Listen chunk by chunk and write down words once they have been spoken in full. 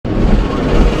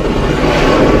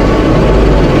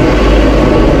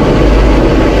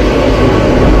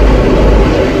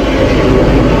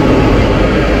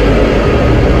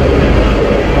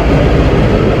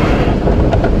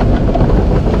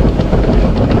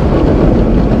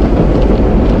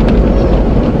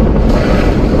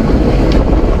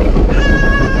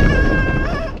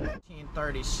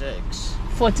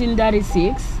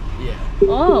1436? Yeah.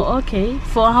 Oh, okay.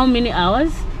 For how many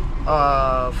hours?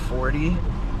 40.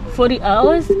 40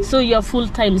 hours? So you're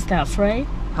full-time staff, right?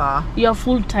 Huh? You're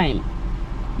full-time.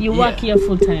 You work here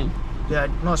full-time. Yeah,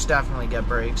 most definitely get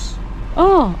breaks.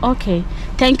 Oh, okay.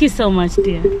 Thank you so much,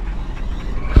 dear.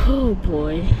 Oh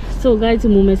boy. So guys,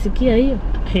 mumesikia hiyo?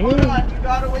 Hey. Hold on, you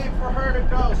gotta wait for her to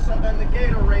go, so then the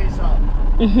gate will raise up.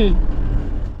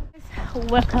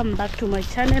 Welcome back to my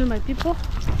channel, my people.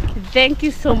 Thank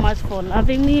you so much for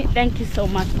loving me. Thank you so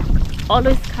much for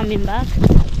always coming back.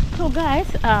 So guys,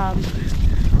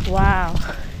 wow.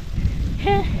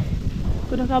 Hey.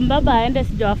 Kutoka mbaba aende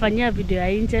sijawafanyia video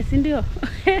ya nje, si ndio?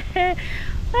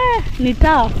 Ni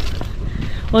tough.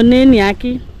 Oneni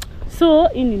yaki. So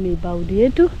hii ni neighborhood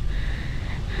yetu.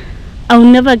 I'll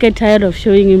never get tired of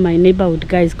showing you my neighborhood,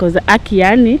 guys, because aki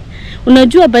yani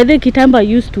unajua by the kitambo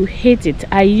I used to hate it.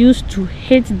 I used to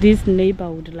hate this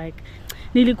neighborhood, like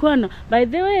nilikuwa na by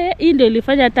the way hii ndio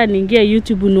ilifanya hata niingie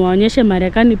YouTube niwaonyeshe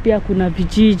Marekani pia kuna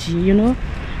vijiji, you know,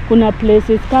 kuna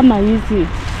places kama hizi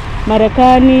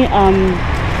Marekani.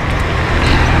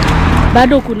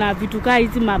 Bado kuna vitu kama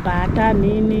hizi mabata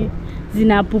nini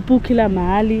zinapupu kila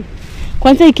mahali.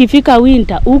 Kwanza ikifika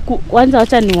winter huku, kwanza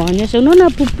acha niwaonyeshe. Unaona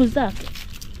pupu zake?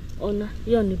 Ona,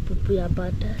 hiyo ni pupu ya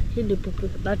bata. Hii ni pupu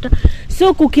ya bata.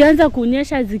 So kukianza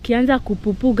kunyesha zikianza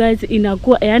kupupu, guys,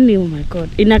 inakuwa yani oh my god.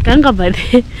 Inakanga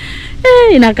bade.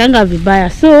 Inakanga vibaya.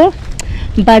 So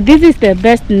but this is the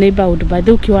best neighborhood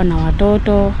bado ukiwa na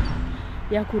watoto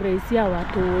ya kureisia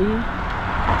watoi.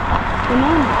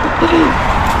 Unaona?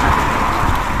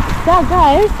 So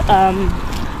guys,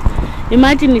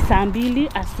 imagine ni saa 2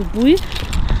 asubuhi.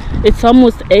 It's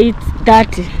almost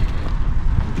 8:30.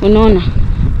 Unaona?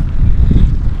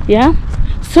 Yeah.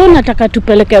 So nataka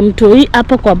tupeleke mtoi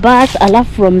hapo kwa bus,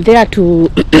 alafu from there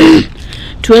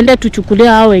tuende tuchukulie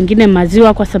hao wengine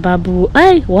maziwa kwa sababu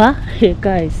hey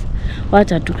guys,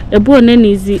 wacha tu. Hebu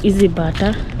oneni hizi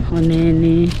bata.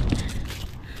 Oneni.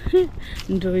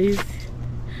 Ndio hizi.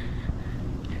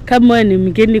 Kama ni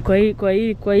mgeni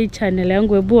kwa hii channel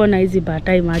yangu, hebu ona hizi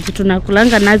bata, imagine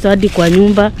tunakulanga nazo hadi kwa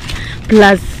nyumba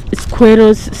plus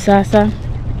squirrels sasa.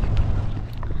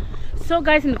 So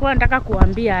guys, nilikuwa nataka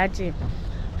kuambia aje.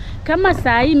 Kama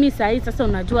saa hii sasa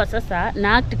unajua sasa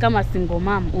na act kama single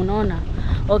mom, unaona?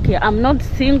 Okay, I'm not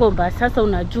single but sasa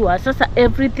unajua sasa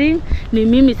everything ni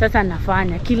mimi sasa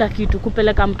nafanya. Kila kitu,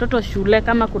 kupeleka mtoto shule,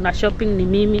 kama kuna shopping ni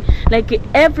mimi. Like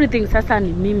everything sasa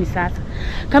ni mimi sasa.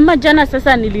 Kama jana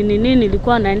sasa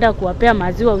nilikuwa naenda kuwapea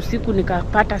maziwa usiku,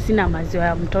 nikapata sina maziwa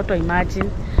ya mtoto, imagine.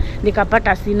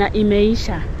 Nikapata sina,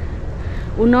 imeisha.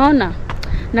 Unaona?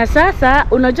 Na sasa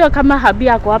unajua kama habi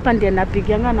yako hapa ndiye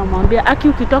napigianga na mwambia aki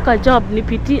ukitoka job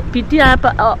nipitia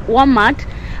hapa Walmart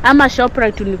ama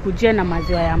Shoprite nikujie na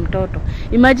maziwa ya mtoto.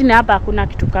 Imagine hapa hakuna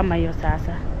kitu kama hiyo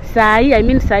sasa. Saa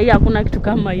hii hakuna kitu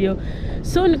kama hiyo.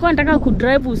 So nilikuwa nataka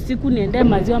kudrive usiku niende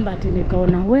maziwa, mbati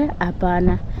nikaona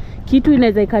hapana. Kitu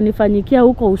inaweza ikanifanyikia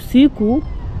huko usiku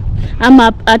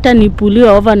ama hata nipuliwe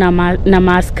over na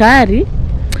maaskari.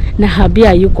 Na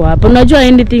habia yuko hapa. Unajua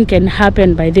anything can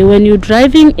happen by the way. When you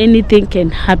driving, anything can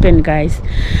happen, guys.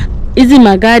 Hizi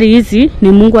magari hizi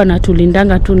ni Mungu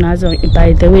anatulindanga tu nazo,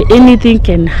 by the way. Anything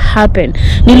can happen.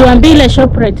 Niliwaambia ile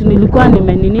Shoprite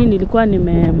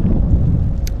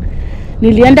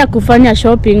nilienda kufanya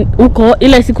shopping huko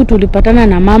ile siku tulipatana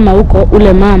na mama huko,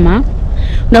 ule mama.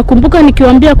 Nakumbuka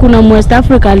nikiwaambia kuna West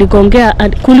Africa alikongea,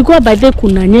 kulikuwa by the way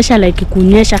kunanyesha, like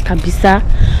kunyesha kabisa.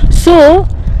 So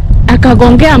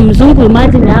akagongea mzungu,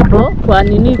 imagine hapo kwa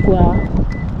nini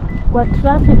kwa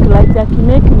traffic light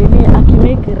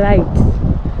akimake right.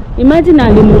 Imagine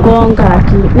alimgonga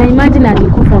na imagine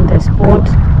alikufa on the spot.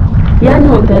 Yani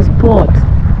on the spot.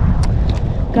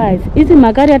 Guys, hizi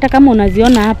magari hata kama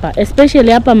unaziona hapa,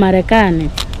 especially hapa Marekani,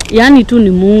 yani tu ni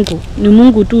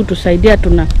Mungu tu tusaidia,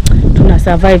 tuna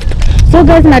survive. So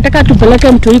guys, nataka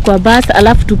tupeleke mtoi kwa bus,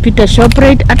 alafu tupite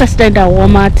Shoprite, hata sitaenda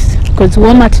Walmart because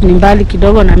Walmart ni mbali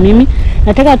kidogo na mimi.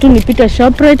 Nataka tu nipite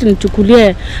Shoprite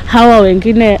nichukulie hawa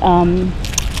wengine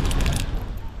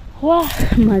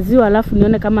maziwa, alafu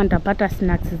nione kama nitapata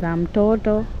snacks za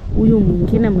mtoto huyu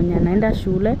mwingine mwenye anaenda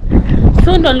shule.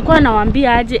 So ndo nilikuwa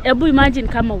nawaambia aje, hebu imagine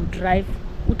kama udrive,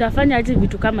 utafanya aje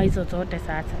vitu kama hizo zote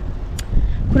sasa.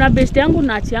 Kuna best yangu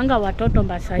naachianga watoto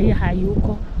mbasa hii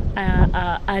hayuko.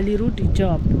 Alirudi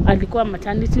job. Alikuwa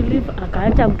maternity leave,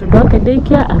 akaacha mtoto wake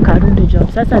daycare, akarudi job.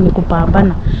 Sasa ni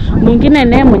kupambana. Mwingine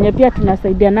naye mwenye pia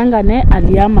tunasaidiananga naye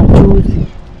alihama juzi.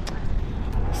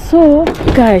 So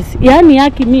guys, yani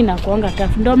yaki mimi nakuanga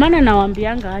tough. Ndio maana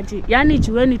nawaambianga aje, yani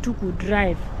jueni tu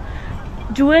kudrive.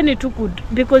 Jueni tu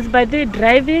because by the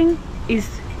driving is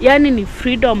yani ni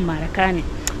freedom Marekani.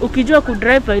 ukijua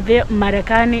kudrive by the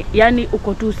Marekani, yani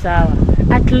uko tu sawa.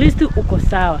 At least uko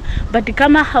sawa. But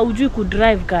kama haujui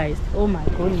kudrive guys, oh my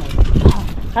goodness.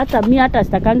 Hata mi hata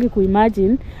sitakangi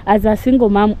kuimagine as a single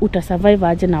mom utasurvive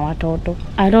aje na watoto.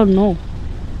 I don't know.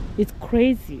 It's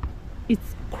crazy.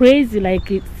 It's crazy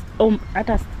like it's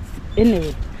hata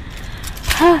anyway.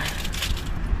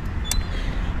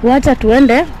 Wacha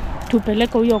tuende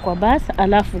tupeleke huyo kwa bus,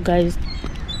 alafu guys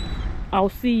I'll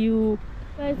see you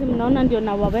guys. Mnaona ndio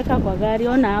nawaweka kwa gari,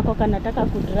 ona hako kanataka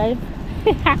kudrive.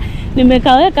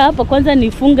 Nimekaweka hapo kwanza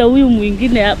nifunge huyu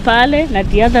mwingine pale na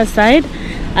the other side.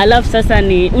 Alafu sasa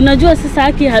ni unajua sasa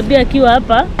haki Habi akiwa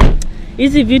hapa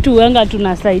hizi vitu wanga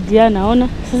tunasaidiana, naona.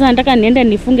 Sasa nataka niende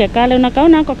nifunge kale,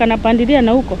 unakaona hako kanapandilia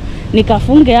na huko.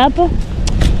 Nikafunge hapo.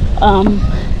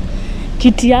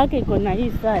 Kiti yake iko na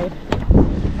hii side.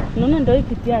 Unaona ndio hii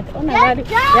kiti yake. Ona gari,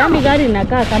 yani gari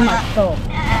inakaa kama store.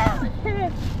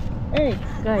 Hey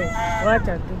guys,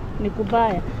 wacha tu.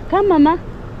 Nikubaya. Come mama.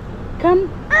 Come.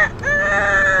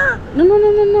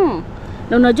 No.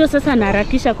 Na unajua sasa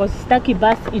naharakisha kwa sitaki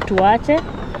bus ituache.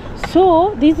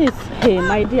 So this is hey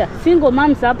my dear. Single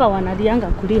moms hapa wanalianga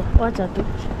kulia. Wacha tu.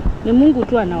 Ni Mungu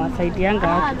tu anawasaidianga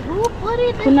hapa.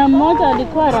 Kuna mmoja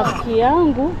alikuwa rafiki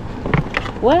yangu.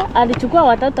 Alichukua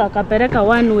watoto akapeleka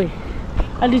one way.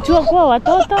 Alichukua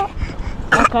watoto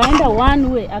akaenda one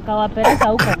way akawapeleka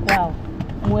huko kwao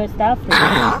West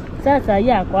Africa. Sasa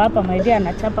yeye ako hapa my dear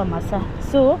anachapa masaa.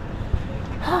 So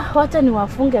wacha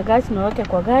niwafunge guys niweke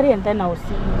kwa gari and then I'll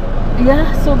see you. Yeah,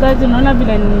 so guys unaona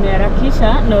bila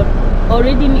nimeharakisha no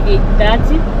already ni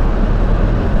 8:30.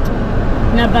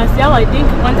 Na basi yao I think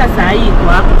kwanza saa hii iko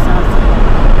hapo sasa.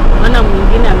 Maana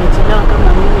mwingine amechelewa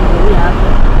kama mimi ndio hapo.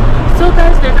 So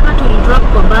guys nataka tu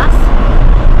drop kwa bus.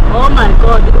 Oh my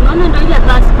god, unaona ndio ile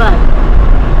bus pale.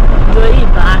 Ndio hii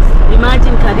bus.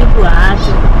 Imagine karibu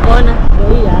aache. Ona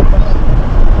ndio hii hapa.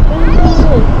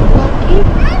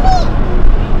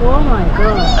 Oh my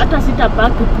god, hata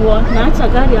sitapaki kuwa. Naacha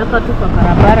gari hapa tu kwa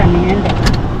barabara niende.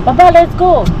 Baba, let's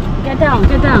go. Get down.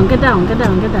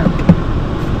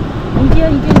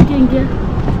 Ingia.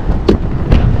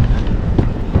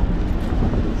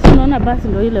 Unaona basi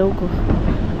ndio ile huko.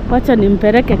 Wacha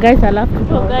nimpeleke guys alafu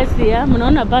guys ya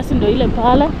mnaona basi ndio ile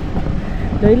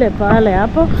pale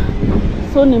hapo.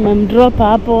 So nimemdrop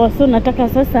hapo. So nataka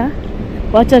sasa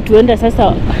wacha tuende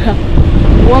sasa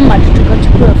Walmart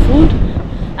tukachukue food.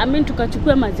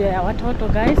 Tukachukue maziwa ya watoto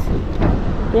guys.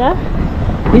 Yeah.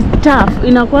 It's tough.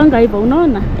 Inakuanga hivyo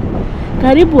unaona?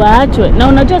 Karibu aachwe. Na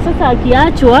unajua sasa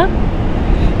akiachwa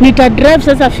nitadrive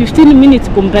sasa 15 minutes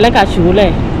kumpeleka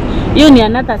shule. Hiyo ni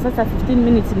another sasa 15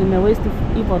 minutes nimewaste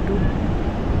hivyo tu.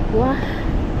 Wow.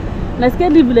 Nasikia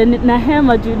vile na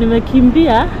hema juu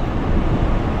nimekimbia.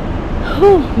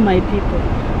 Oh my people.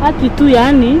 Haki tu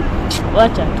yani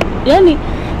wacha tu. Yani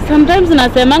sometimes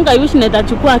nasemanga wish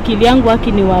nitachukua akili yangu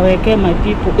haki niwaweke my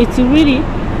people. It's really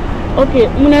okay.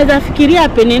 Mnaweza fikiria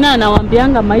penina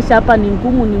anawaambianga maisha hapa ni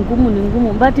ngumu.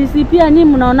 But si pia nyinyi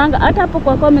mnaonanga hata hapo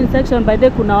kwa comment section by the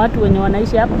kuna watu wenye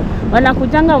wanaishi hapo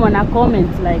wanakujanga wana comment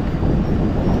like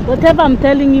whatever I'm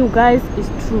telling you guys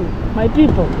is true my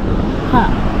people.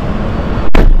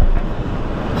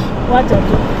 Wacha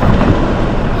tu.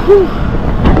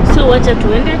 So wacha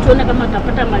tuende tuone kama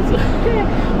tutapata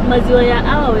maziwa ya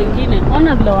hawa wengine.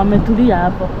 Ona vile wametulia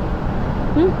hapo.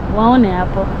 Waone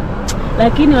hapo.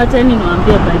 Lakini wacha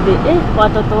niwaambie by the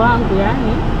watoto wangu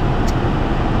yani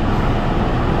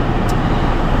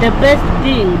the best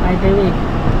thing by the way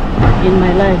in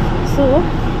my life. So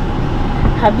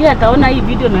Habi ataona hii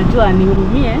video najua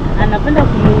anihurumie, anapenda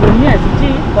kunihurumia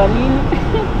sijui kwa nini.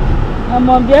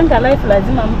 Namwambianga life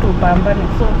lazima mtu upambane.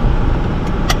 So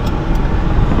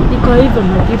iko hivyo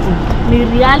mkitu.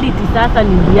 Ni reality sasa,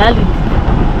 ni reality.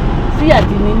 Si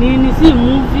ati ni nini, si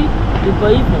movie, iko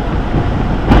hivyo.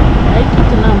 Haiki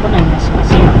tunambona inashika.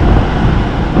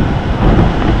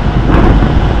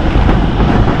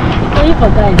 Iko hivyo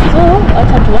guys. So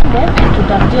acha tuende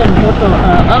tutafutie mtoto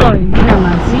au wengine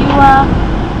maziwa.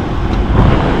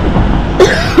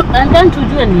 And then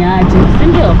tujue ni aje, si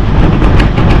ndio?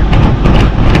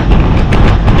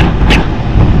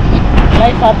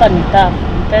 Life hapa ni tough,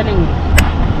 I'm telling you.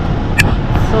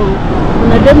 So,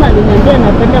 kuna dema aliniambia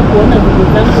napenda kuona video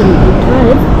zangu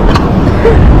nikidrive.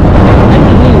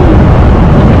 Lakini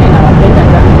mimi nawapenda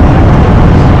sana.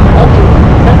 Okay,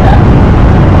 sasa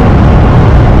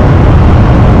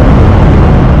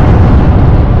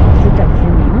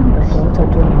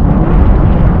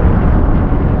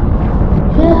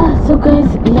yeah, so guys,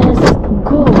 let's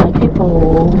go my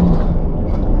people.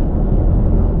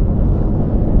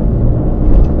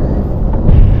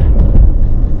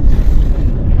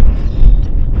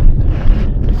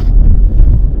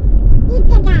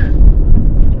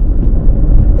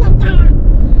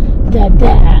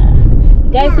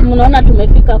 si mnaona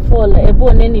tumefika fall. Hebu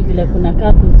oneni vile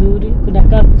kunakaa kuzuri,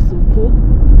 kunakaa kusupu.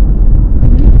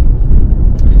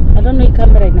 I don't know hii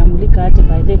kamera inamulika aje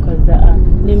by the cause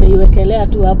nimeiwekelea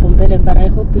tu hapo mbele, but I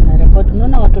hope ina record.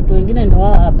 Unaona watoto wengine ndio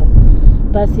wao hapo.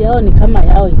 Basi yao ni kama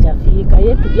yao itafika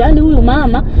yetu. Yaani huyu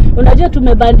mama, unajua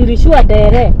tumebadilishwa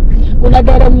dere. Kuna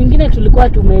dere mwingine tulikuwa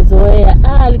tumezoea.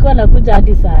 Alikuwa anakuja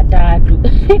hadi saa 3.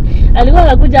 Alikuwa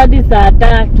anakuja hadi saa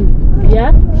 3.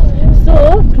 Yeah.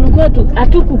 So tulikuwa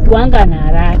hatukukuanga na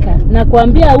haraka. Na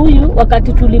kuambia huyu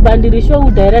wakati tulibadilishwa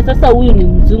udere, sasa huyu ni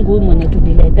mzungu, huyu mwenye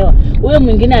tuliletewa. Huyo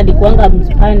mwingine alikuanga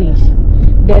Mspanish.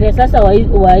 Dere sasa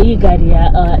wa hii gari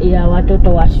ya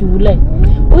watoto wa shule.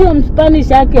 Huyo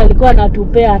Mspanish yake alikuwa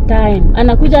anatupea time.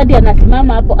 Anakuja hadi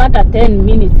anasimama hapo hata 10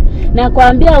 minutes. Na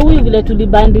kuambia huyu vile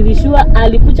tulibadilishwa,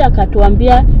 alikuja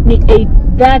akatuambia ni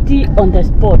 8:30 on the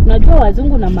spot. Unajua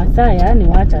wazungu na masaa yani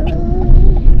wacha.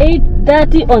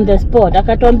 8:30 on the spot.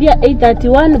 Akatuambia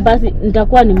 8:31 basi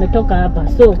nitakuwa nimetoka hapa.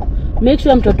 So make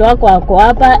sure mtoto wako ako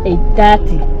hapa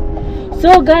 8:30.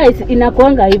 So guys,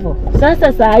 inakuanga hivyo.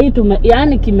 Sasa saa hii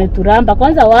yani kimeturamba.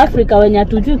 Kwanza Waafrika wenye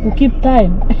hatujui ku keep time.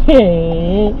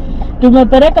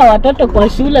 Tumepeleka watoto kwa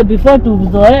shule before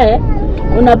tuzoee.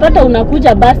 Unapata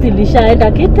unakuja basi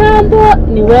lishaenda kitambo,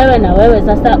 ni wewe na wewe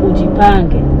sasa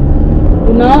ujipange.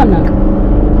 Unaona?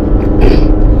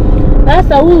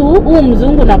 Sasa huu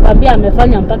mzungu nakwambia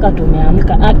amefanya mpaka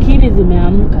tumeamka. Akili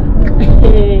zimeamka.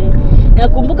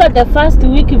 Nakumbuka the first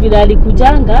week vile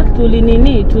alikujanga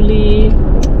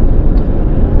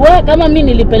kama mimi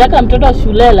nilipeleka mtoto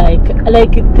shule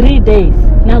like 3 days.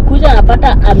 Nakuja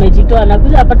napata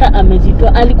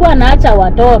amejitoa. Alikuwa anaacha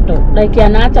watoto, like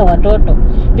anaacha watoto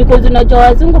because unajua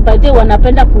wazungu baadhi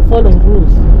wanapenda kufollow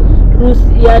rules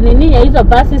ya nini ya hizo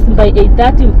buses. By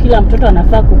 8:30 kila mtoto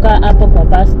anafaa kukaa hapo kwa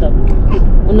bus stop.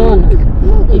 Unaona?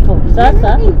 Hivyo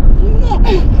sasa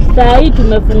saa hii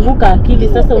tumefunguka akili.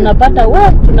 Sasa unapata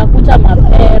tunakuja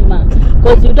mapema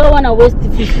because you don't want to waste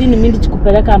 15 minutes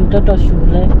kupeleka mtoto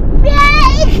shule.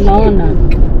 Unaona?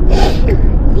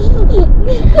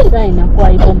 Sasa inakuwa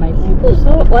hivyo my people.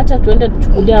 So wacha tuende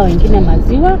tuchukulia wengine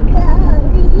maziwa.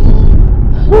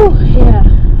 Yeah.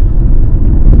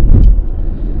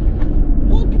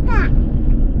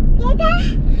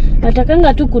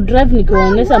 Natakanga tu kudrive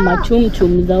nikiwaonyesha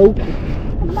machumchum za huku.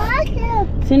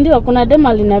 Si ndio kuna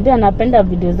dema linabia anapenda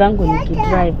video zangu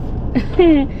nikidrive.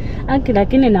 Aki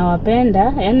lakini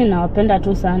nawapenda, yani nawapenda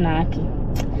tu sana aki.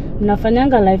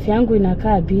 Mnafanyanga life yangu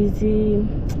inakaa busy.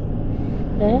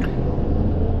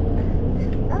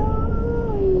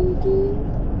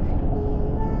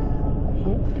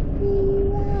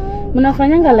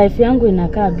 Mnafanyanga life yangu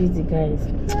inakaa busy guys.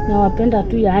 Nawapenda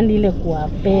tu yani ile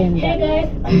kuwapenda. Hey guys,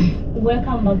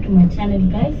 welcome back to my channel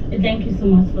guys. Thank you so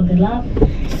much for the love.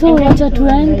 So wacha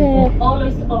tuende.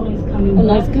 Always coming.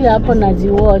 Unasikia hapo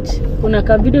najiwatch. Kuna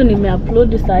ka video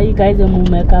nimeupload saa hii guys,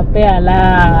 mmekapea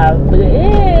love.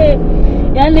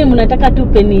 Yani mnataka tu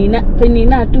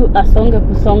penina tu asonge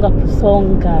kusonga.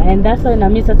 And that's why na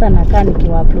mimi sasa nakaa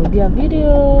nikiwa-uploadia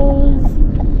videos.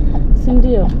 Si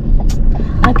ndio?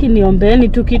 Aki niombeeni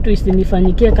tu kitu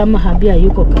isinifanyikie kama Habia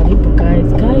yuko karibu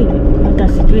guys. Hata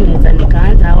sijui naweza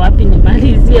nikaanza wapi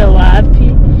nimalizie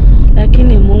wapi.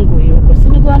 Lakini Mungu yuko. Si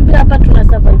nikwambia hapa tuna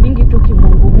surviving tu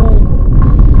kimungu.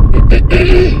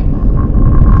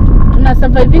 Tuna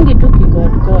surviving tu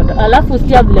God. Alafu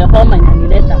sikia vile homa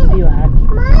inanileta mbio hapa.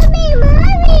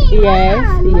 Mommy.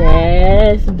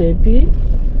 Yes baby.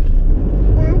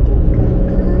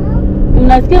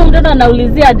 Unasikia mtoto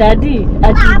anaulizia daddy,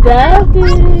 ati daddy,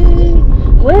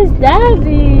 where's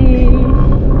daddy?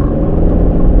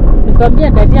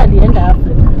 Nikwambia daddy alienda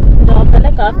Africa.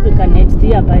 Nitawapeleka Africa next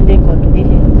year by the God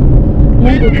willing.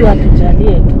 Mungu tu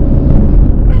atujalie tu.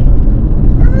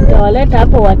 Nitawaleta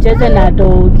hapo wacheze na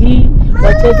dogi,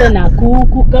 wacheze na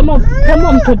kuku. Kama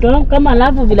mtoto wangu kama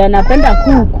Love vile anapenda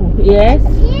kuku. Yes.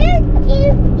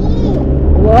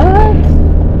 What?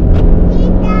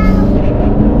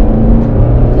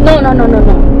 No.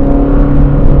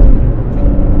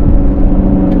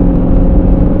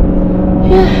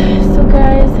 Yeah, so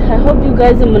guys, I hope you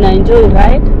guys mna enjoy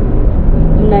ride.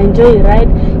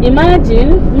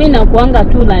 Imagine mimi nakuanga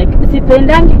tu like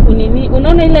sipendangi kunini.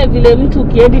 Unaona ile vile mtu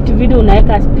ukiedit video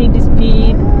unaweka speed.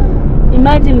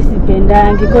 Imagine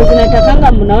sipendangi because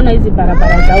natakanga mnaona hizi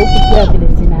barabara za huku pia vile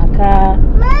zinakaa.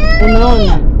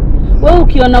 Unaona? Wewe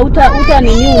ukiona uta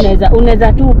nini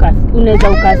unaweza tu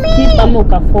ukaskip ama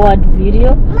ukaforward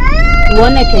video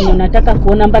uone kenye unataka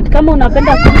kuona, but kama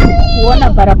unapenda kuona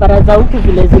barabara za huku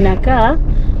vile zinakaa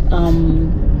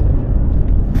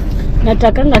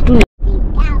natakanga tu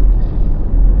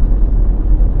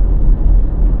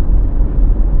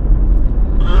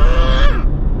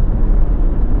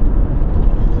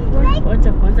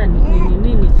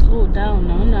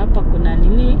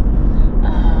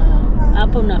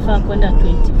kwenda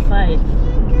 25.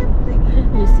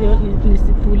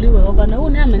 Nisipuliwe over na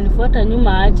huyu amenifuata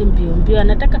nyuma aje mbio.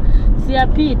 Anataka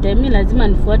siapite, mimi lazima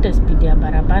nifuate speed ya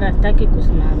barabara, sitaki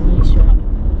kusimamishwa.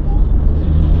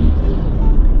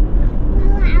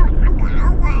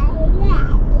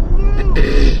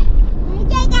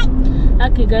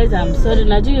 Aki guys, I'm sorry.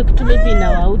 Najua hiyo kitu maybe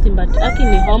inawauti, but aki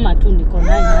ni homa tu niko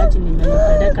nayo, maji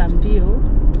nimenipeleka mbio.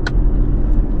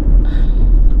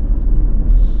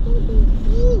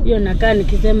 Hiyo nakaa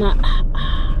nikisema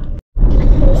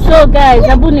So guys,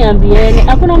 hebu niambieni,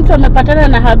 hakuna mtu amepatana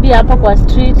na Habi hapa kwa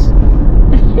street?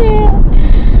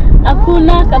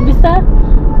 Hakuna kabisa.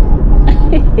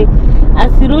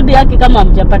 Asirudi yake kama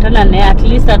mjapatana naye, at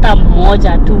least hata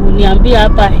mmoja tu. Niambie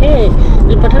hapa,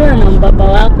 nilipatana na mbaba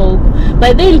wako huko.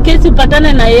 By the way, in case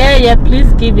upatane na yeye,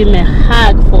 please give him a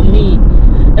hug for me.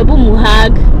 Hebu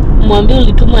muhug, mwambie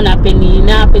ulitumwa na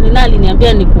Penina. Penina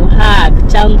aliniambia nikuhug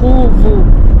cha nguvu.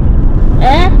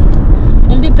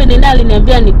 Mwambie Penina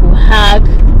aliniambia nikuhug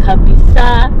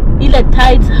kabisa, ile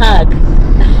tight hug.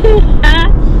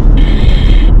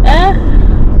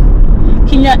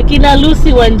 Kina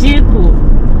Lucy Wanjiku,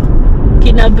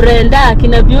 kina Brenda,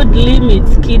 kina Build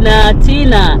Limits, kina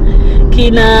Tina,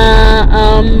 kina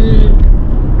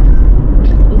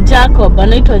Jacob,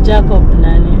 anaitwa Jacob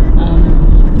nani?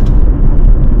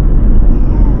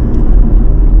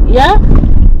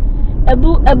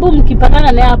 Ebu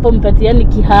mkipatana naye hapo mpatieni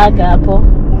kihaga hapo.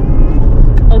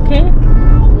 Okay?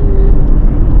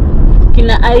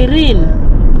 Kina Irene,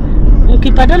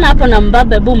 mkipatana hapo na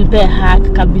mbaba, ebu mpe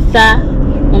hug kabisa.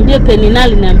 Mwambie Penina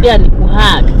aliniambia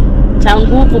nikuhug cha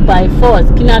nguvu by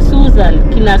force. Kina Susan,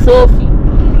 kina Sophie.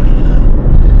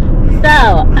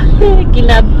 Sawa.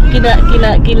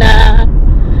 kina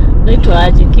naitwa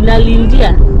aje? Kina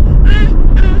Lindia.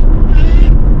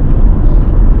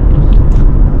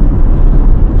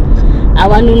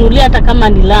 Awanunulia hata kama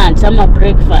ni lunch ama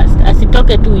breakfast.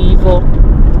 Asitoke tu hivyo.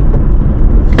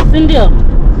 Si ndio?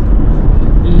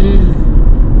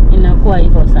 Inakuwa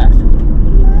hivyo sasa.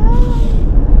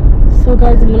 So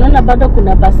guys, mnaona bado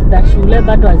kuna basi za shule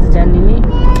bado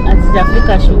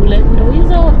hazijafika shule. Ndio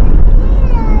hizo.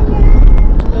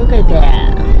 Look at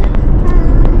that.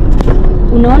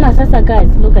 Unaona sasa guys,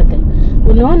 look at that.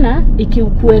 Unaona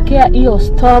ikikuwekea hiyo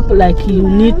stop, like you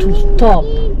need to stop.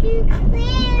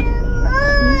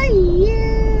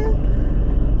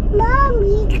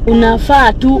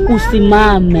 Unafaa tu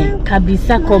usimame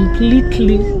kabisa,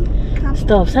 completely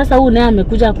stop. Sasa huyu naye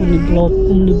amekuja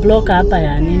kuniblock hapa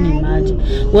ya nini maji.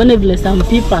 Uone vile some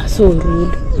people are so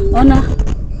rude. Ona.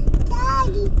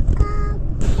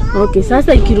 Okay,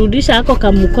 sasa ikirudisha hako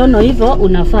kama mkono hivyo,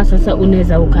 unafaa sasa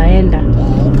unaweza ukaenda.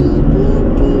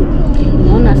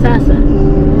 Unaona sasa?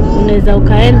 Unaweza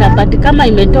ukaenda, but kama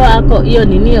imetoa hako hiyo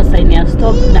nini, hiyo sign ya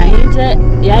stop na nje,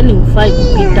 yani hufai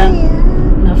kupita.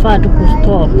 Unafaa tu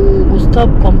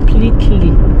kustop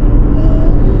completely.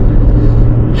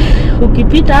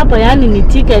 Ukipita hapo yani ni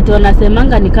ticket,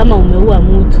 wanasemanga ni kama umeua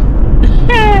mtu.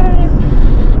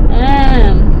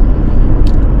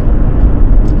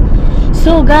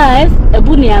 So guys,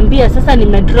 hebu niambie sasa,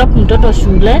 nimedrop mtoto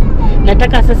shule,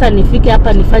 nataka sasa nifike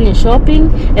hapa nifanye shopping.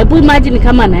 Hebu imagine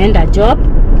kama naenda job.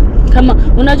 Kama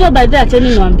unajua by the way, acheni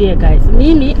niwaambie guys,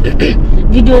 mimi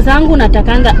video zangu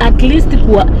natakanga at least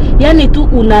kuwa yani tu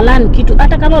unalearn kitu,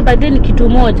 hata kama by the way ni kitu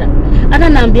moja. Hata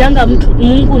naambianga mtu,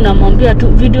 Mungu namwambia tu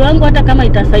video yangu hata kama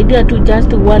itasaidia tu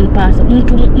just one person.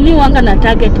 Mimi wanga na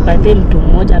target by the mtu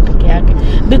mmoja peke yake,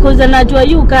 because anajua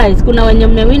you guys kuna wenye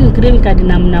mmewin green card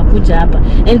na mnakuja hapa,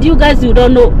 and you guys you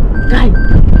don't know guys,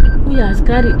 huyu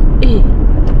askari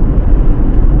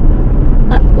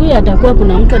huyu atakuwa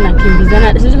kuna mtu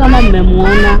anakimbizana, sisi kama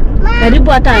mmemuona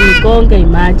karibu hata anigonge,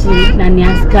 imagine, na ni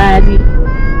askari.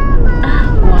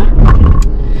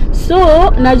 So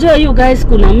najua you guys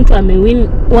kuna mtu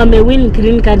wamewin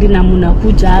green card na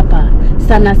mnakuja hapa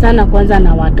sana kwanza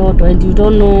na watoto, and you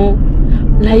don't know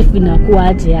life inakuwa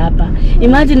aje hapa.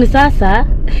 Imagine sasa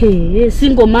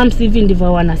single moms hivi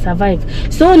ndivyo wana survive.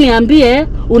 So niambie,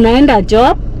 unaenda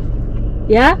job,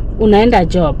 unaenda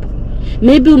job,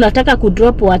 maybe unataka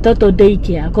kudrop watoto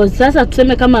daycare, cause sasa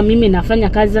tuseme kama mimi nafanya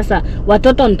kazi, sasa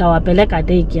watoto nitawapeleka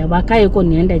daycare wakae huko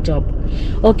niende job.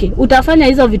 Okay, utafanya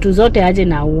hizo vitu zote aje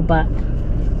na Uber?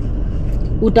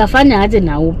 Utafanya aje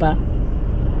na Uber?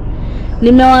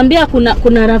 Nimewaambia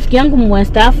kuna rafiki yangu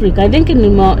West Africa, I think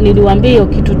niliwaambia hiyo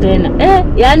kitu tena.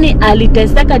 Yani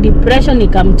aliteseka depression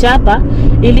ikamchapa,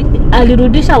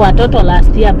 alirudisha watoto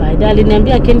last year by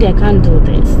aliniambia Kendi, I can't do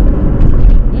this.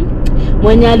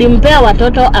 Mwenye alimpea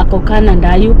watoto ako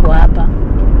Canada, yuko hapa.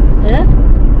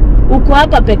 uko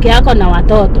hapa peke yako na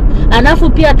watoto. Alafu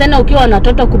pia tena ukiwa na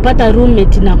watoto kupata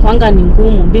roommate na kwanga ni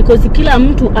ngumu because kila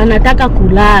mtu anataka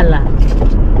kulala.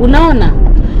 Unaona?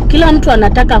 Kila mtu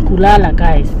anataka kulala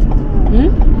guys.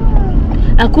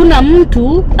 Hakuna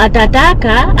mtu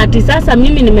atataka ati sasa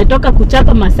mimi nimetoka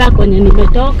kuchapa masaa kwenye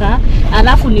nimetoka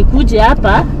alafu nikuje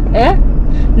hapa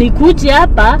nikuje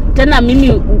hapa tena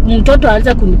mimi mtoto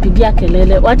aanze kunipigia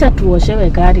kelele. Wacha tuoshewe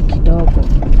gari kidogo.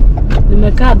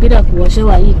 Nimekaa bila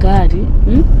kuoshewa hii gari.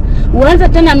 Uanze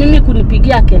tena mimi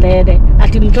kunipigia kelele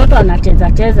ati mtoto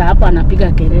anacheza cheza hapa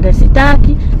anapiga kelele.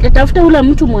 Sitaki. Nitafuta ule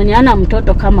mtu mwenye ana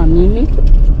mtoto kama mimi.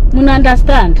 Muna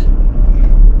understand?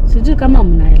 Sijui kama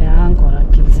mnaelewa wangu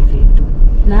hizi vitu.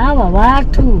 Na hawa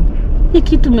watu hii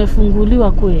kitu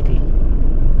mefunguliwa kweli.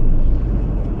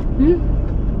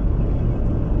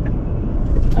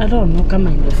 I don't know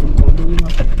kama imefunguliwa.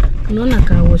 Unaona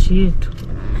kaoshi yetu.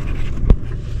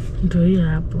 Ndio hiyo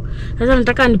hapo. Sasa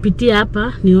nataka nipitie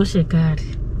hapa nioshe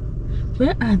gari.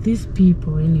 Where are these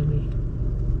people anyway?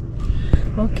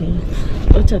 Okay.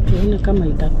 Acha tuone kama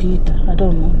itapita. I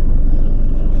don't know.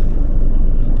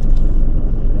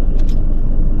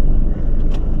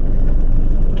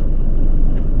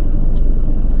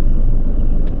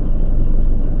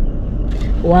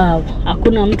 Wow,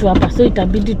 hakuna mtu hapa, so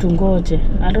itabidi tungoje.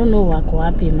 I don't know wako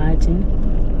wapi, imagine.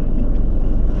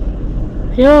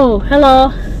 Yo,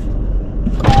 hello.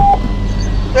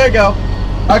 There you go.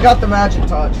 I got the magic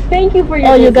touch. Thank you for your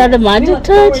Oh, you visit. got the magic We look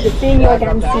forward touch? to seeing you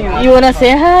again soon. You wanna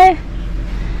say hi?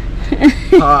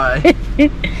 Hi.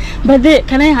 But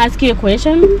can I ask you a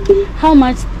question? How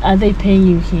much are they paying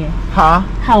you here? Huh?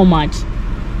 How much?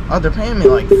 Oh, they're paying me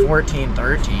like $14,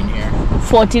 $13 here.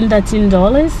 $14,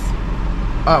 $13?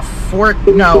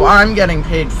 No, I'm getting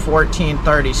paid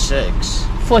 $14.36.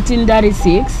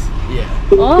 $14.36? Yeah.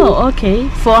 Oh, okay.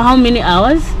 For how many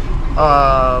hours?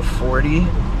 40.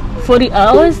 40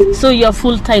 hours? So you're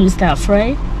full-time staff,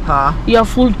 right? Huh? You're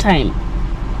full-time.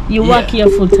 You work Yeah.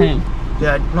 here full-time.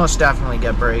 Yeah, I most definitely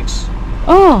get breaks.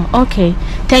 Oh, okay.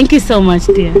 Thank you so much,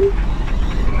 dear.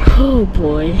 Oh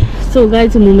boy. So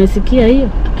guys, mumesikia hiyo?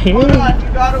 Hey. Hold on, you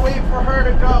gotta wait for her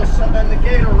to go, so then the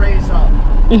gate will raise up.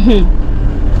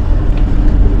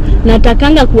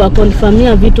 Natakanga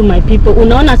kuwakonfirmia vitu my people.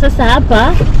 Unaona sasa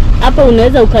hapa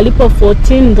unaweza ukalipo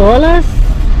 $14.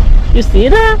 You see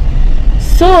that?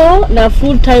 So na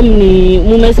full time ni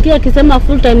mumesikia akisema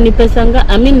full time ni pesa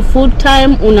full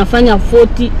time unafanya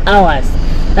 40 hours.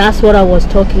 That's what I was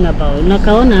talking about.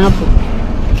 Nakaona hapo.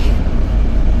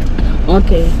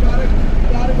 Okay.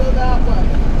 Gotta go that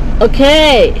way.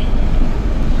 Okay.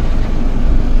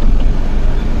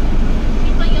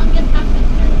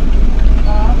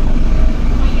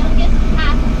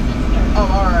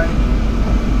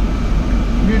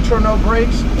 No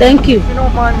breaks? Thank you. If you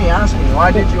don't mind me asking, why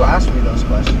did you ask me those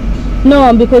questions?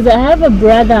 No, because I have a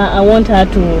brother. I want her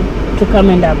to come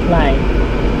and apply.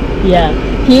 Yeah,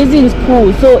 he is in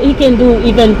school, so he can do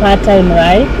even part-time,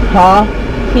 right? Huh?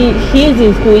 He is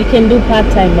in school. He can do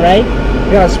part-time, right?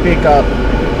 Yeah, speak up.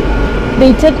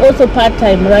 They take also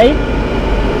part-time, right?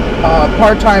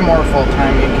 Part-time or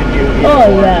full-time, you can do either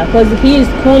Oh or. yeah, because he is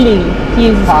schooling.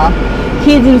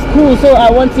 He's in school, so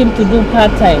I want him to do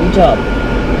part-time job.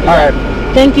 Alright.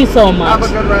 Thank you so much. Have a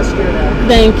good rest of your day.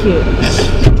 Thank you.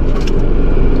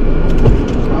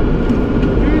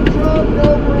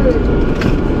 No breaks.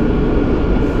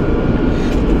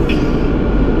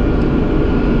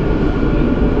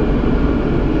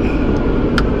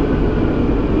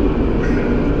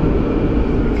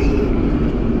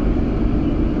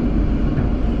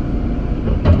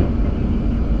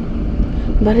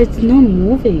 But it's not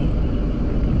moving.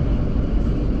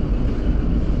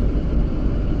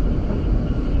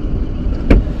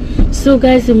 So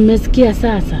guys, mmesikia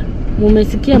sasa?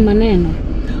 Mumesikia maneno?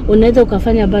 Unaweza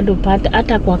ukafanya bado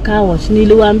hata kwa car wash.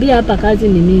 Niliwaambia hapa kazi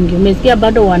ni mingi. Umesikia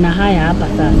bado wana haya hapa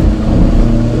sasa.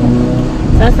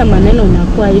 Sasa maneno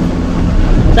inakuwa hivi.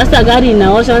 Sasa gari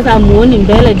inaosha, sasa muoni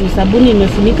mbele juu sabuni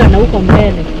imefunika na huko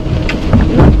mbele.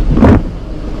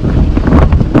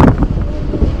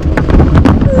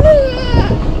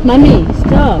 Mommy,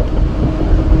 stop.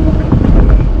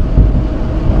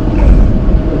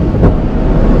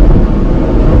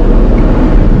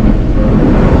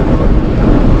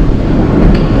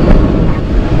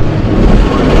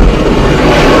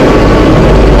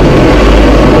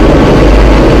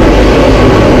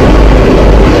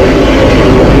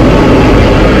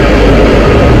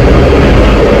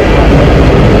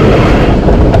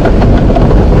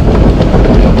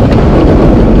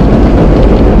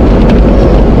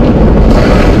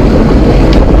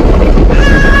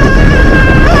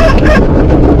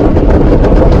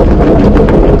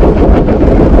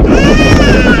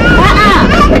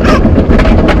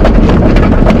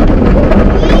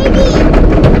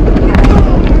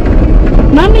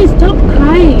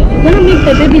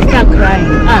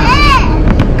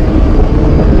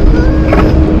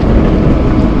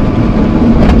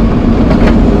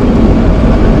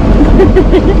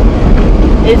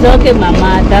 It's okay,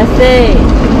 Mama. That's it.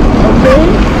 Okay?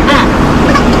 Ah.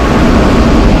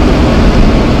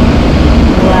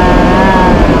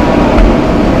 Wow.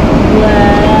 Wow.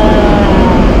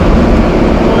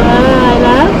 Wow, I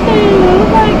love it. Oh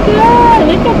my God.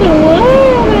 Look at the water.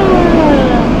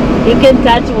 You can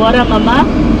touch water, Mama.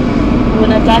 You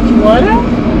wanna touch water?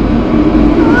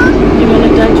 You wanna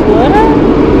touch water?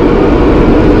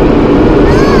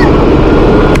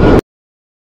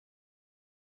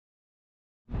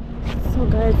 So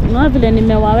guys, na vile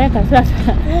nimewaweka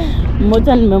sasa.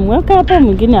 Mmoja nimemweka hapo,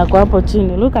 mwingine ako hapo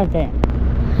chini. Look at that.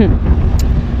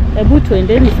 Hebu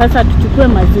tuendeni sasa tuchukue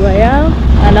maziwa yao,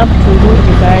 alafu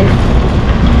turudi guys.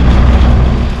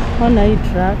 Ona hii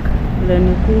truck, ile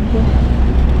ni kubwa.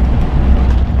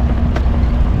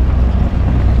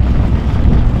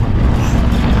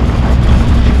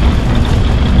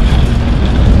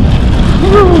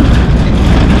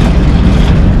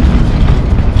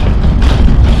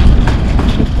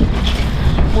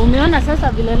 Umeona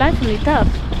sasa vile life ni tough.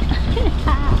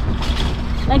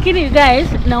 Lakini guys,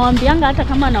 nawaambianga hata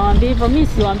kama nawaambia hivyo, mimi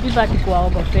siwaambii ati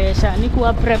kuwaogopesha, ni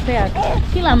kuwa prepare tu.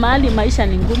 Kila mahali maisha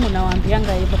ni ngumu,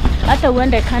 nawaambianga hivyo. Hata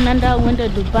uende Canada, uende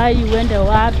Dubai, uende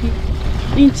wapi,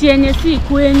 nchi yenye si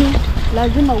kwenu,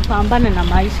 lazima upambane na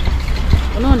maisha.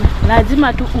 Unaona?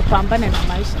 Lazima tu upambane na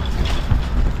maisha.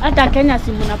 Hata Kenya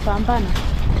si mnapambana.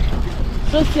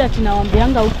 So si ati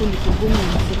nawaambianga huku ni kugumu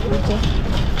msikuje.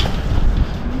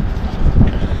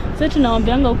 So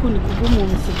tunawaambianga huku ni kugumu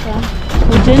msikane.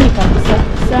 Kujeni kabisa,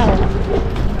 sawa.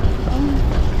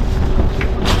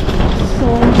 So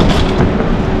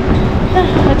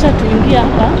acha tuingie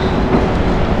hapa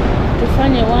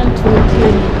tufanye 1 2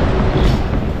 3.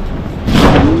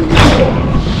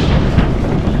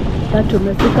 Sasa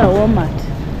tumefika Walmart.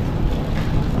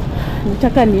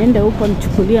 Nataka niende huko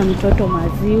nichukulie mtoto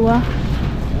maziwa.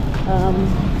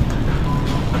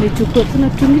 Nichukue kuna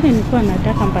kingine nilikuwa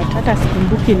nataka but hata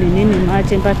sikumbuki ni nini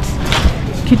maji, but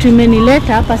kitu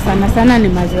imenileta hapa sana sana ni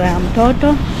maziwa ya mtoto,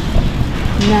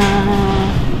 na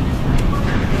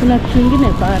kuna kitu kingine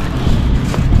bado.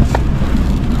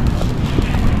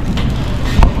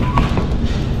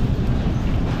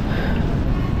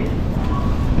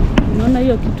 Unaona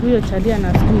hiyo kitu, hiyo chalia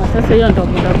na sukuma. Sasa hiyo ndo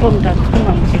mtakuwa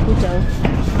mtasukuma msikuja huko.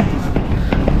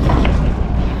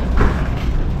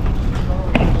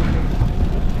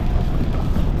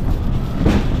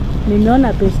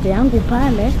 Nimeona peste yangu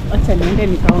pale, acha niende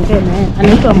nikaongee naye.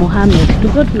 Anaitwa Mohamed.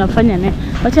 Tulikuwa tunafanya naye.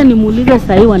 Acha nimuulize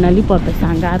sasa hivi wanalipwa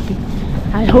pesa ngapi.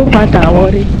 I hope hata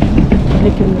worry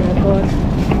nikimrecord.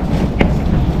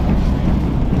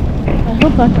 I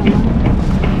hope hata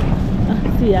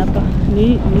si hapa.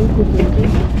 Ni huku kwingine.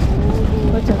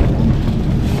 Acha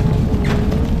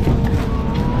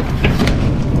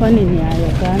kwani ni hayo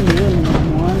gani hiyo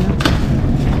nimemuona.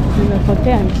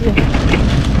 Nimepotea njia.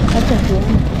 Acha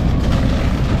tuone.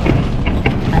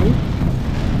 Ai.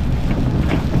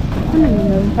 Kuna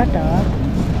nimempata wapi?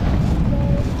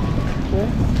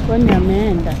 Kwani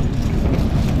ameenda?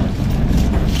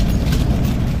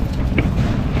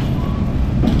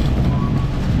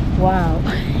 Wow.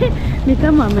 Ni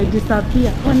kama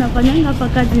amejisapia. Wanafanyanga hapa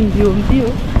kazi mbio mbio.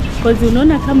 Kwa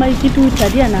unaona kama hii kitu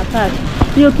utadia na kazi.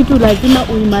 Hiyo kitu lazima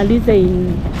uimalize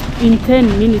in 10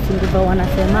 minutes ndivyo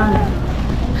wanasemanga.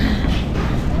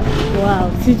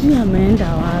 Wow, sijui ameenda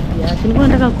wapi. Nilikuwa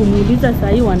nataka kumuuliza sasa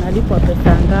hivi wanalipwa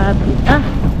pesa ngapi.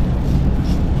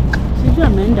 Sijui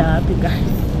ameenda wapi guys.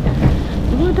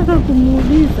 Nilikuwa nataka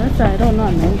kumuuliza sasa, I don't know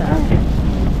ameenda wapi.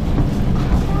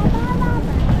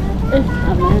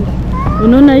 Ameenda.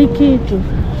 Unaona hii kitu?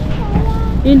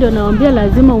 Hii ndio naambia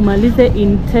lazima umalize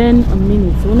in 10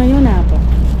 minutes. Unaiona hapa?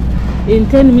 In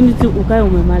 10 minutes ukae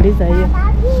umemaliza hiyo.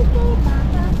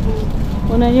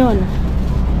 Unaiona?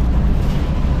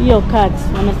 Hiyo cards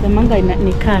wanasemanga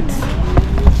ni cards.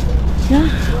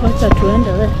 Wacha tuende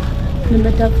we.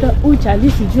 Nimetafuta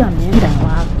uchali sijui ameenda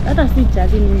wapi. Hata si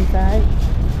chali ni mzai.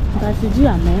 Basi sijui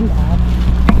ameenda wapi.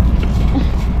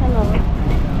 Hello.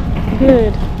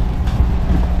 Good.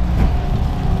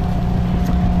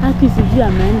 Haki sijui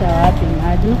ameenda wapi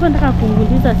maji. Nilikuwa nataka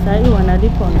kumuuliza sasa hivi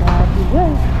wanalipwa ngapi. We.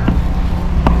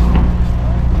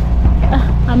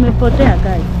 Amepotea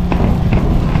guys.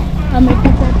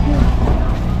 Amepotea.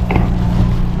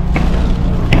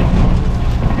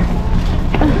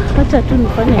 Acha tu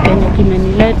nifanye kenye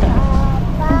kimenileta.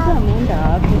 Sasa ameenda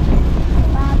wapi?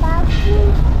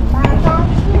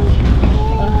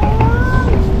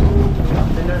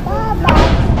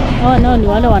 Nao ni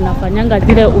wale wanafanyanga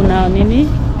zile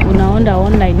unaonda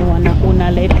online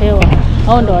unaletewa.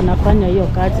 Hao ndo wanafanya hiyo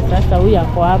kazi. Sasa huyu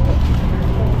ako hapo.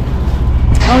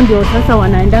 Hao ndio sasa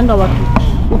wanaendanga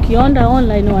wakionda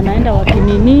online wanaenda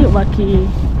wakinini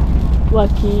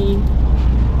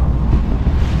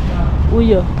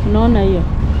huyo, unaona hiyo,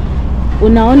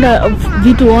 unaonda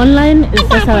vitu online,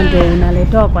 sasa ndio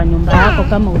unaletewa kwa nyumba yako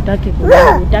kama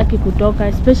utaki kutoka,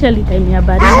 especially time ya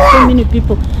baridi. So many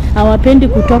people hawapendi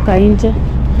kutoka nje.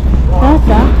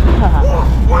 Sasa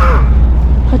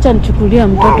acha nichukulia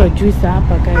mtoto juice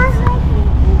hapa guys.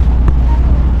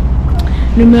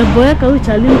 Nimeboeka huyu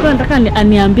chali, kwa nataka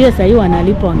aniambie sasa hivi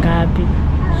wanalipwa ngapi.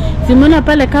 Simona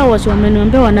pale car wash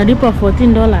wameniambia wanalipwa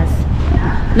 $14.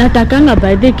 Natakanga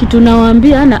by the kitu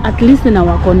nawaambia na at least na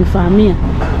wakonfirmia.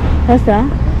 Sasa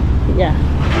yeah.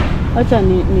 Acha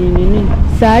ni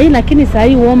saa hii, lakini saa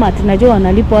hii Walmart najua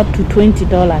wanalipwa up to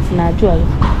 $20, najua hiyo.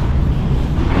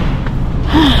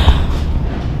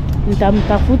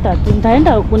 Nitamtafuta tu,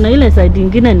 nitaenda kuna ile side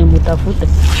nyingine nimtafute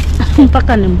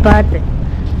mpaka nimpate.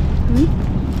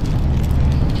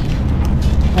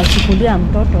 Nachukulia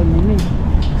mtoto nini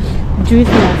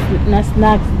juice na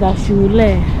snacks za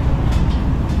shule.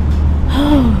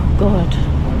 Oh God,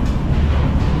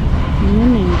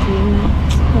 nini ingine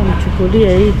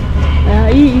nichukulie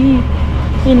hii.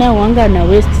 Hii na wanga na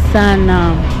waste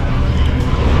sana.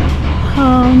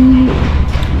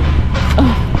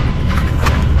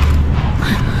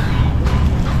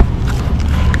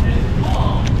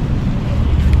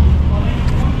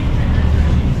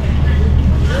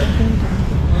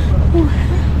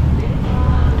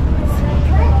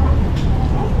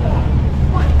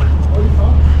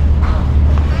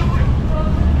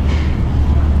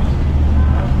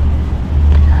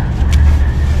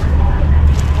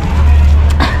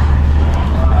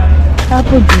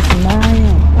 Hapo juice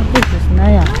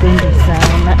nayo hapendi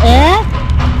sana.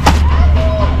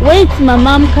 Wait, my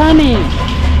mom coming.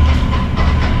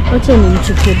 Wacha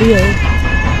nimchukulie.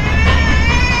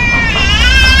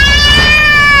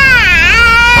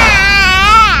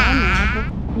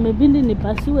 Imebidi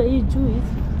nipasiwe hii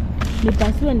juice.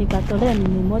 Nipasiwe nikatolea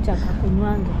nini moja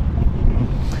kakunywanga.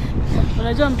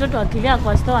 Unajua mtoto akilia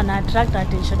kwa store na attract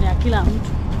attention ya kila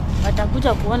mtu.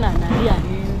 Watakuja kuona analia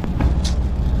nini.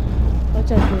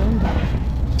 Wacha tuende.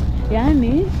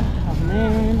 Yaani,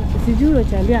 amen. Sijui yule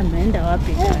chali ameenda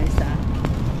wapi sasa.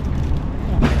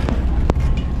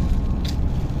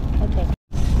 Okay.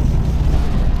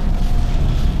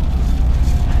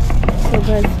 So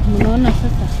guys, mnaona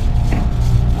sasa.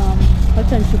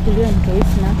 Wacha nichukulie mtoi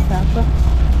snacks hapa.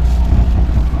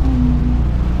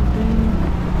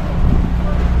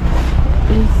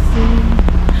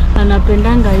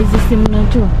 Anapendanga hizi simu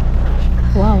najua.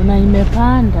 Wow, na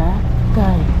imepanda.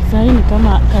 Sasa ni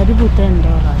kama karibu $10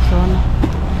 sona.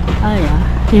 Haya,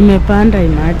 imepanda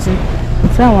imagine.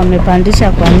 Sasa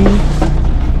wamepandisha kwa nini?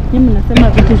 Nyinyi mnasema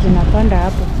vitu zinapanda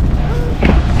hapo.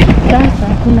 Sasa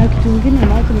kuna kitu kingine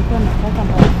ambacho nilikuwa nataka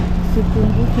mbali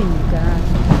sikumbuki ni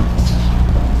gani.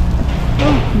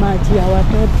 Maji ya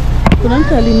watoto. Kuna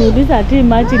mtu aliniuliza ati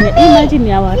maji ni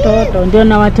ya watoto ndio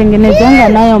na watengenezanga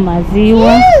nayo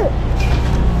maziwa.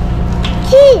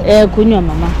 Kunywa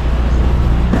mama.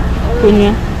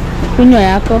 Kunywa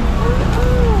yako.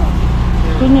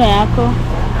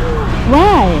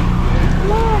 Why?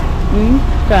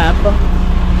 Hapo.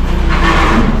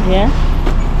 Yeah.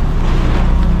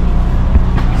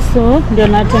 So ndio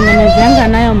natengenezanga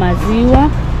nayo maziwa.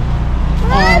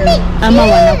 Ama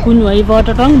wanakunywa hivyo.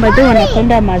 Watoto wangu bado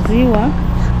wanapenda maziwa.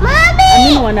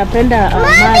 Mami wanapenda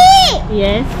maji.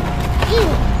 Yes.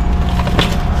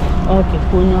 Okay,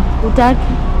 kunywa.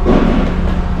 Utaki?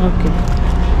 Okay.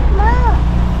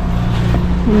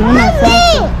 Unaona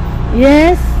sasa?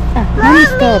 Yes. Mommy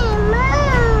stop.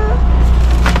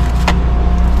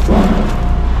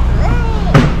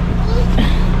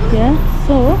 Yeah,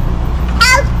 so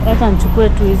hata nichukue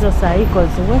tu hizo saa hii kwa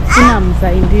sababu sina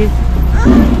msaidizi.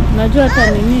 Unajua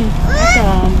hata nini?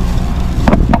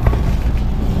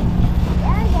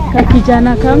 Hata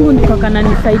kijana kangu niko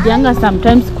kananisaidianga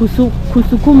sometimes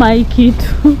kusukuma hii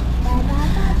kitu.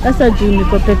 Sasa juu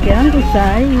niko peke yangu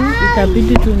saa hii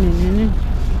itabidi tu nini.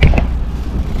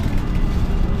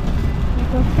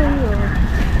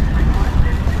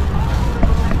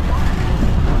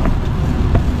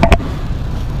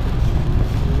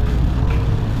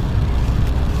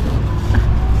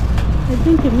 I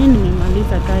think mimi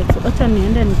nimemaliza guys. Acha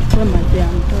niende nichukue maji ya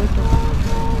mtoto.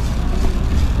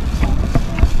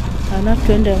 Alafu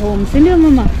tuende home. Si ndio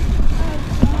mama?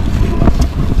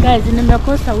 Guys,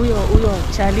 nimekosa huyo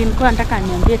chali. Nilikuwa nataka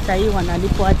niambie sasa hii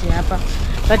wanalipwa aje hapa.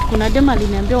 But kuna dema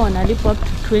aliniambia wanalipwa up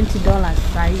to $20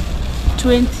 sasa hivi.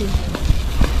 20.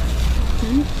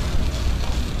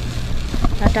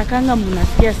 Natakanga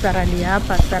mnasikia salary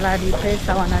hapa, salary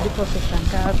pesa wanalipwa pesa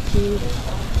ngapi?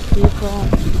 Iko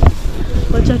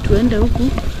Wacha tuende huku.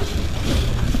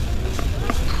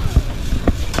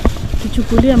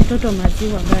 Tuchukulie mtoto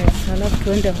maziwa guys, alafu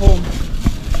tuende home.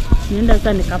 Nienda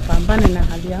sasa nikapambane na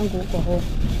hali yangu huko home.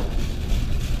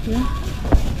 Yeah.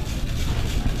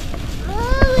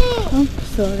 Oh,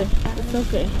 sorry. It's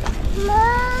okay.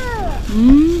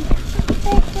 Mommy.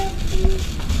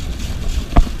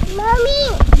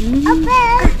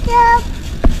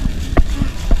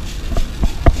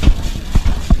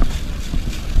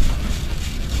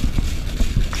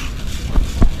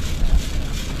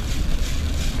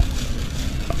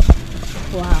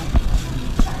 Wow.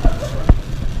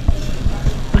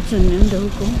 Acha niende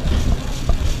huko.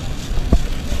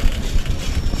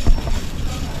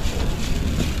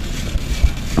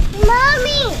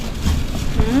 Mommy.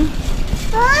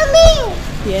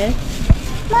 Yes.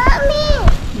 Mommy.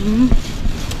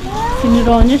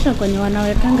 Sinionyesha kwenye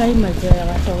wanawekanga hii maziwa ya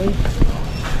watoi.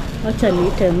 Wacha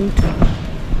niite mtu.